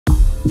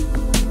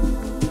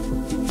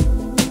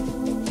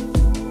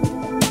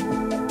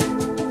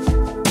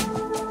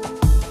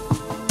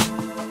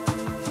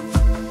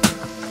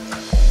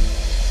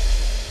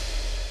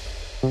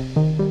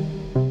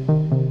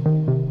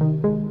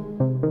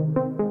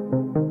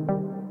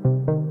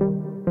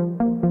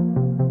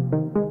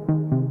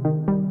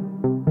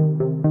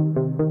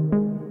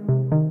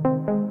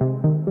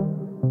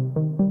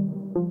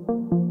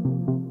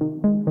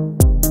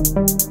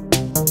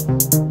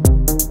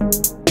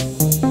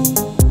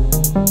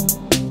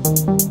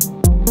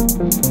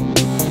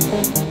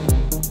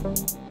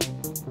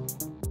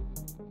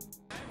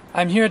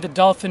I'm here at the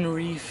Dolphin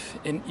Reef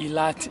in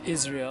Eilat,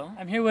 Israel.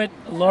 I'm here with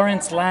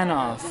Lawrence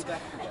Lanoff.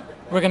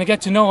 We're going to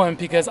get to know him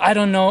because I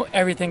don't know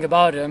everything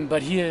about him,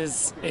 but he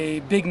is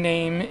a big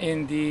name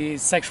in the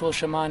sexual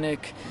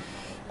shamanic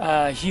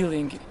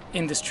healing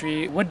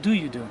industry. What do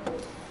you do?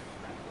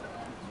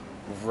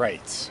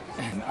 Right.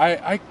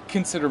 I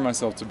consider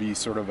myself to be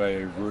sort of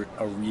a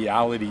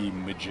reality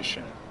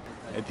magician.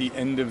 At the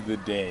end of the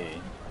day,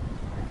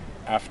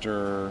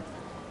 after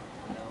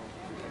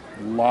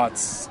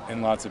lots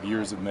and lots of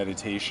years of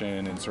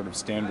meditation and sort of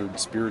standard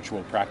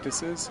spiritual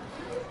practices,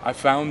 I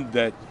found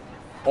that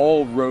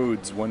all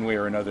roads, one way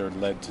or another,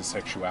 led to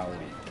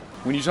sexuality.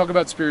 When you talk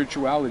about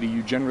spirituality,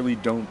 you generally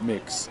don't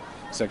mix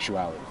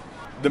sexuality.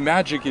 The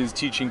magic is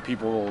teaching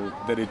people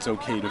that it's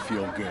okay to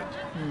feel good,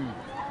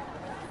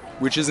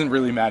 which isn't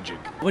really magic.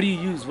 What do you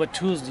use? What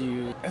tools do you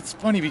use? It's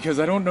funny because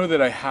I don't know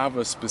that I have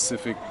a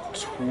specific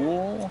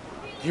tool.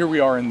 Here we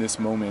are in this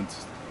moment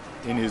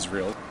in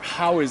Israel.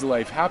 How is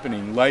life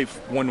happening? Life,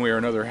 one way or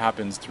another,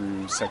 happens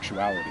through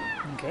sexuality.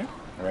 Okay.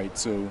 Right?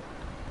 So,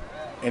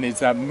 and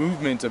it's that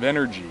movement of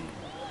energy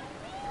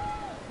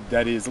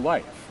that is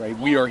life, right?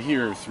 We are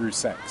here through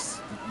sex.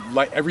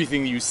 Like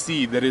everything you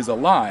see that is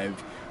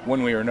alive,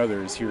 one way or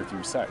another, is here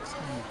through sex.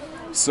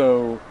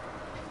 So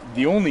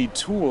the only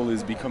tool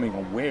is becoming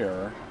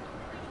aware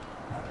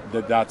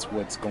that that's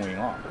what's going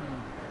on,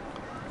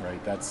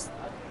 right? That's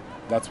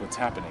what's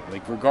happening.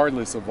 Like,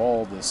 regardless of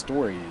all the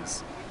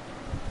stories,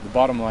 the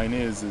bottom line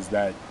is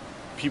that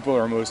people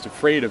are most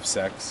afraid of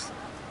sex,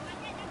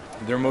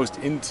 they're most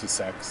into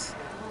sex,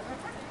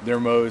 they're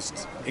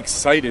most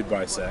excited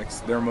by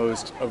sex, they're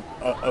most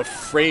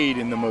afraid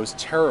in the most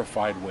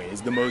terrified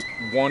ways, the most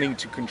wanting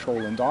to control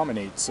and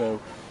dominate. So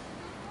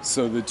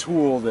the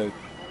tool that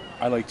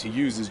I like to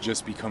use is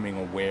just becoming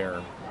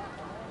aware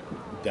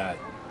that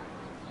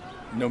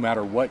no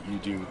matter what you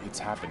do, it's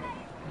happening.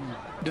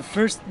 The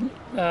first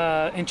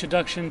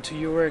introduction to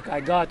your work I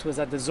got was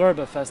at the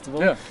Zorba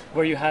Festival,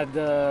 where you had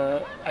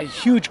a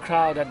huge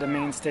crowd at the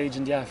main stage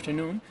in the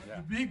afternoon.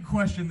 The big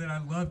question that I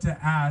love to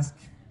ask,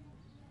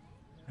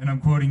 and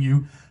I'm quoting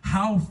you,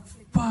 how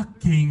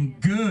fucking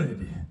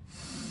good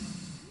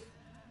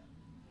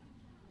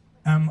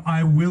am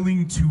I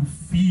willing to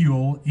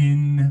feel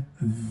in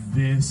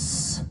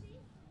this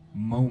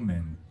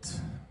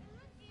moment?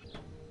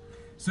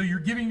 So you're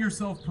giving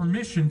yourself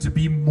permission to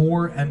be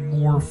more and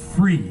more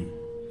free.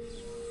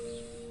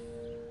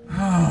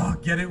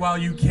 Get it while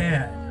you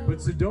can. But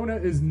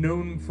Sedona is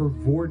known for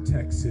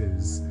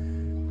vortexes.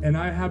 And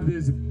I have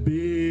this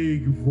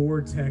big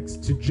vortex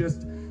to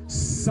just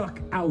suck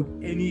out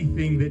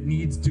anything that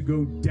needs to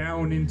go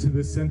down into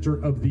the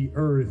center of the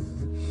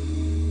earth.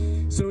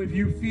 So if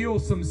you feel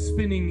some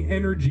spinning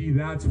energy,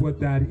 that's what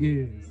that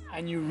is.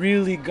 And you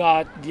really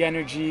got the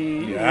energy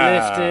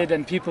lifted,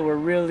 and people were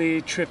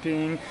really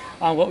tripping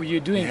on what you're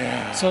doing.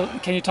 So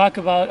can you talk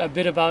a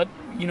bit about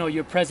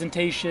your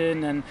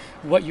presentation and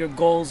what your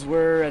goals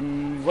were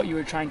and what you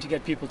were trying to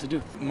get people to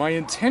do? My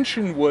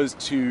intention was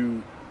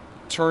to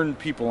turn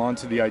people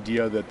onto the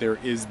idea that there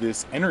is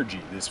this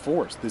energy, this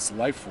force, this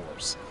life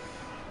force,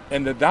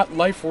 and that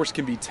life force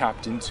can be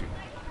tapped into,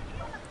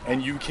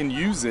 and you can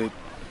use it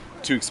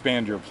to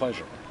expand your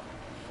pleasure.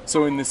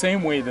 So in the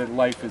same way that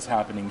life is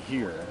happening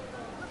here,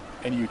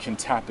 and you can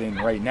tap in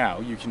right now,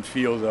 you can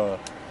feel the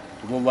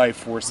life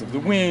force of the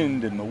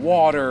wind and the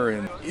water,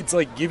 and it's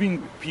like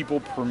giving people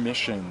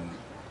permission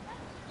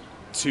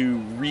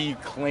to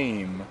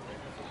reclaim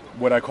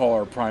what I call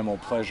our primal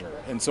pleasure.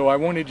 And so I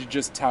wanted to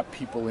just tap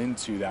people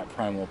into that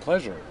primal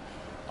pleasure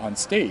on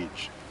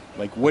stage.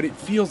 Like what it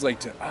feels like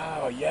to,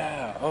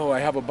 I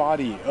have a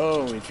body,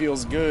 it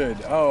feels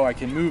good, I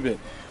can move it,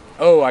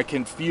 I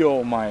can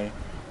feel my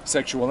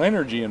sexual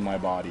energy in my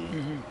body,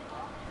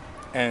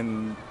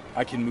 and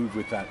I can move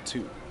with that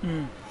too.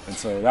 And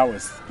so that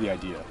was the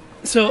idea.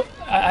 So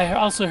I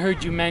also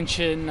heard you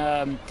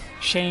mention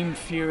shame,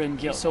 fear, and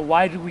guilt. So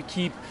why do we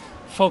keep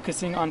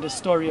focusing on the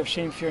story of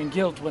shame, fear, and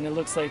guilt when it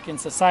looks like in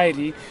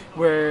society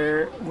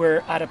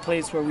we're at a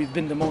place where we've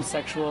been the most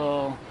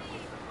sexual?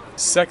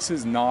 Sex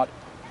is not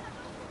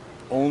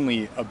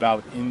only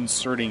about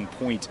inserting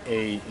point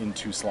A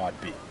into slot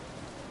B,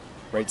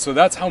 right? So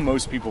that's how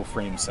most people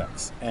frame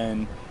sex.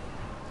 And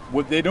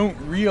what they don't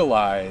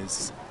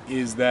realize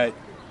is that,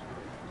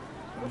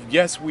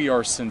 yes, we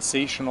are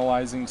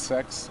sensationalizing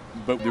sex,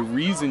 but the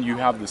reason you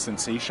have the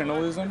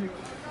sensationalism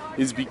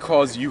is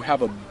because you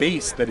have a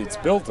base that it's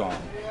built on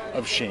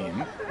of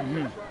shame,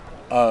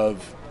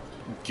 of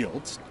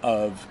guilt,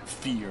 of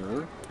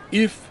fear.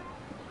 If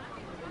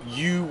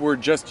you were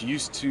just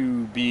used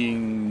to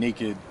being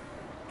naked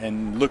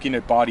and looking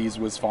at bodies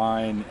was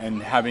fine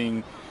and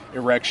having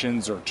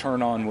erections or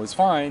turn on was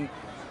fine,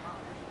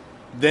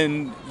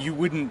 then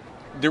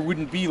there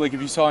wouldn't be, like,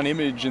 if you saw an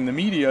image in the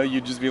media,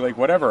 you'd just be like,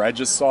 whatever, I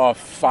just saw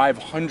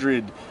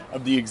 500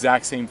 of the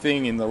exact same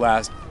thing in the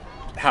last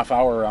half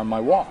hour on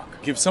my walk.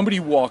 If somebody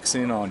walks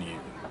in on you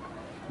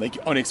like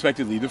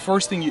unexpectedly. The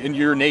first thing and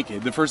you're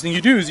naked, the first thing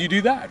you do is you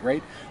do that,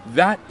 right?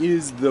 That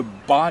is the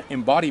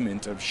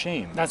embodiment of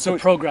shame. That's so the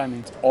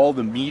programming. All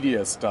the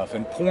media stuff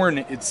and porn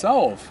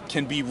itself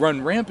can be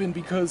run rampant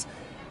because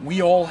we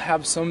all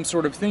have some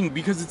sort of thing,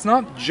 because it's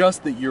not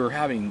just that you're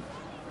having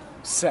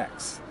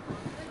sex,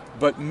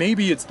 but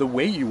maybe it's the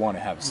way you want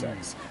to have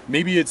sex.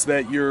 Maybe it's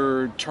that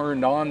you're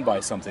turned on by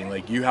something,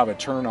 like you have a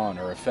turn on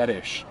or a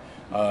fetish,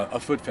 a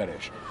foot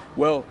fetish.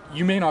 Well,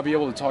 you may not be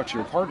able to talk to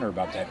your partner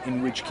about that,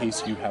 in which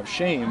case you have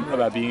shame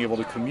about being able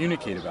to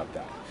communicate about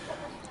that.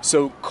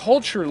 So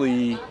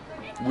culturally,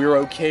 we're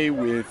okay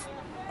with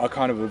a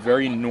kind of a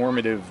very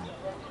normative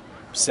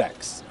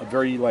sex, a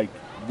very like,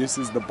 this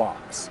is the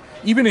box.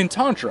 Even in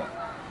Tantra,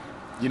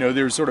 you know,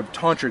 there's sort of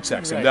tantric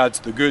sex, and that's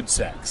the good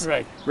sex,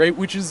 right?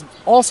 Which is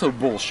also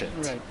bullshit,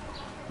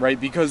 right?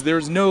 Because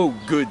there's no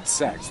good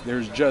sex.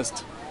 There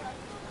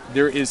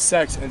is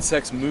sex, and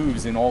sex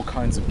moves in all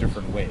kinds of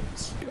different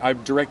ways.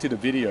 I've directed a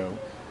video,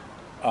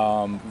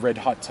 Red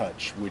Hot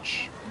Touch,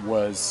 which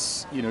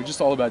was, you know,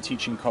 just all about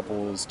teaching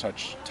couples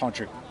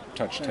tantric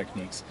touch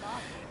techniques,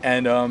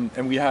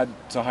 and we had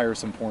to hire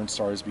some porn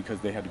stars because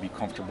they had to be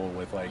comfortable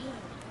with, like,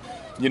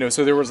 you know,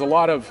 so there was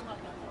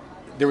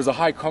a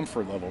high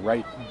comfort level,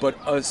 right? But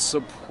a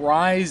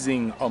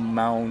surprising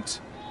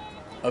amount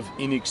of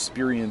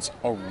inexperience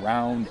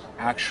around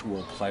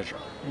actual pleasure.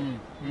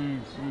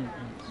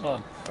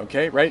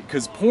 Okay, right?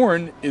 Because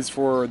porn is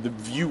for the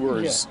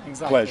viewer's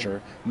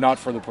pleasure, not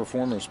for the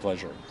performer's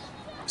pleasure.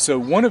 So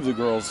one of the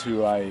girls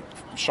who I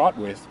shot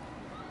with,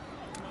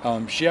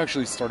 she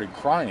actually started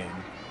crying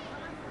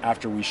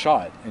after we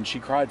shot, and she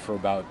cried for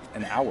about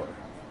an hour.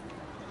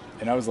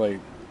 And I was like,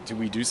 did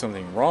we do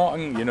something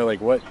wrong? You know, like,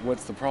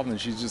 what's the problem?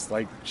 And she's just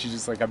like,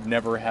 I've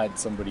never had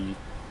somebody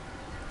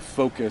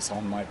focus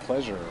on my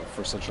pleasure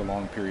for such a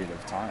long period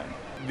of time.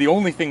 The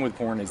only thing with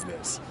porn is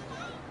this.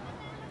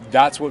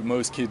 That's what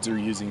most kids are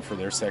using for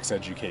their sex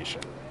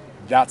education.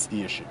 That's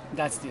the issue.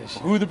 That's the issue.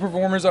 Who the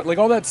performers are, like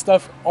all that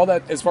stuff, all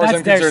that, as far as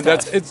I'm concerned,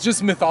 it's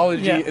just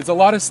mythology. Yeah. It's a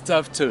lot of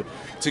stuff to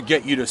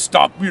get you to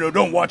stop, you know,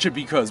 don't watch it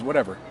because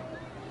whatever.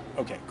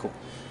 Okay, cool.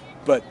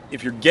 But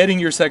if you're getting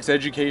your sex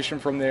education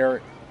from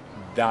there,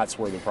 that's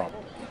where the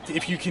problem.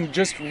 If you can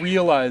just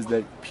realize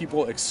that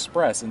people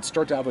express and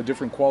start to have a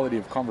different quality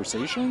of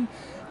conversation,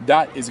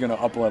 that is going to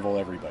up-level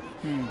everybody.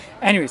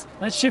 Anyways,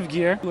 let's shift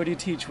gear. What do you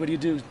teach? What do you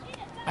do?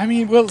 I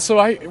mean, well, so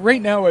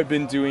right now I've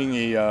been doing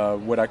a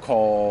what I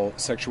call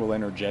sexual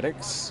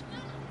energetics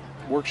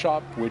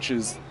workshop, which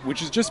is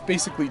just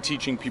basically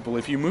teaching people,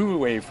 if you move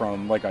away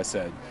from, like I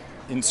said,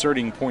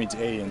 inserting point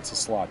A into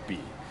slot B,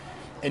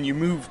 and you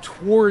move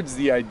towards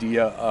the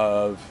idea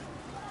of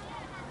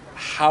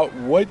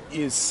what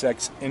is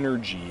sex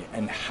energy,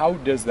 and how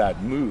does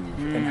that move,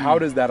 and how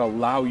does that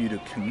allow you to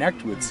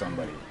connect with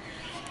somebody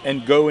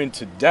and go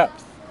into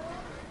depth,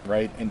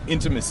 right, and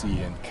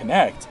intimacy and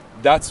connect.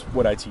 That's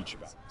what I teach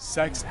about.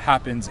 Sex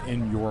happens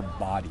in your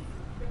body,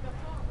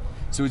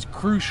 so it's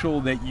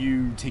crucial that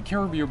you take care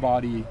of your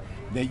body,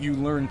 that you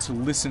learn to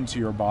listen to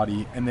your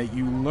body, and that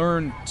you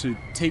learn to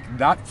take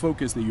that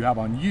focus that you have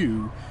on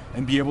you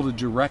and be able to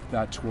direct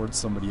that towards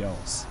somebody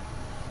else.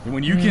 And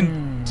when you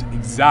can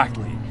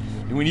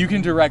and when you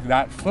can direct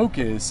that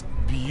focus,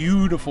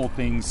 beautiful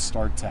things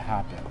start to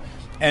happen.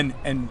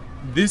 And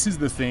this is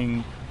the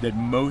thing that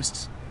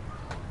most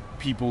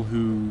people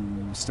who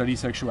study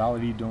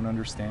sexuality don't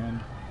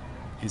understand,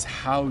 is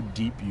how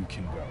deep you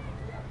can go.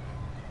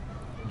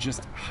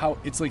 Just how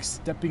it's like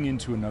stepping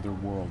into another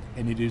world,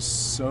 and it is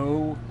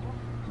so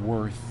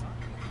worth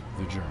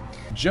the journey.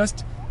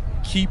 Just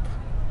keep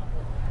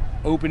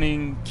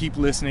opening, keep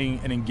listening,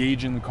 and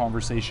engage in the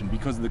conversation,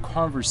 because the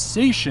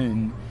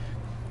quality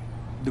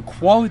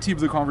of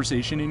the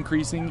conversation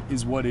increasing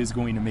is what is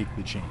going to make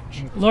the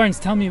change. Lawrence,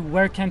 tell me,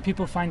 where can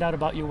people find out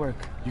about your work?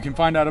 You can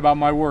find out about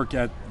my work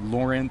at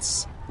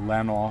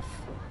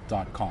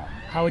lawrencelanoff.com.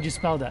 How would you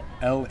spell that?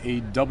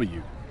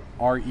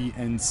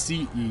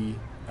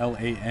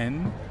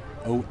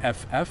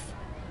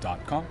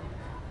 LAWRENCELANOFF.com.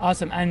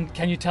 Awesome. And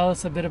can you tell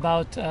us a bit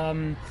about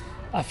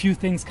a few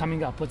things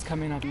coming up? What's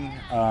coming up?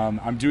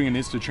 I'm doing an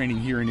ISTA training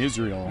here in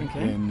Israel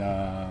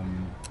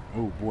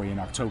in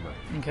October,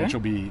 which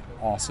will be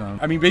awesome.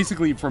 I mean,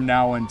 basically from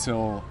now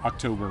until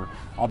October,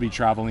 I'll be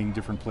traveling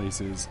different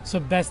places. So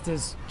best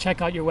is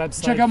check out your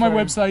website. Check out my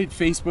website.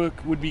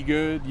 Facebook would be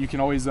good. You can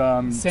always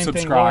Same subscribe.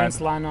 Thing, Lawrence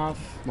Lanoff.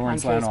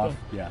 Lawrence Lanoff,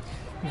 yeah.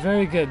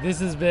 Very good. This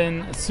has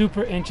been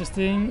super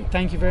interesting.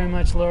 Thank you very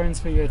much, Lawrence,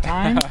 for your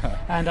time.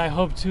 And I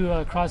hope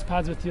to cross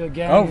paths with you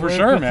again. Oh, for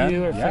sure, man.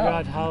 You or figure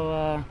out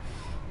how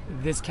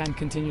this can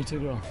continue to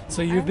grow.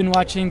 So you've been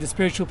watching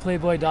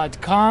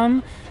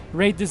thespiritualplayboy.com.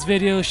 Rate this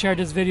video, share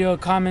this video,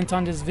 comment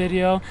on this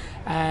video,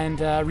 and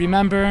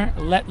remember,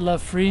 let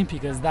love free,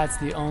 because that's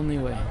the only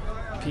way.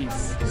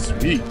 Peace.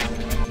 Sweet.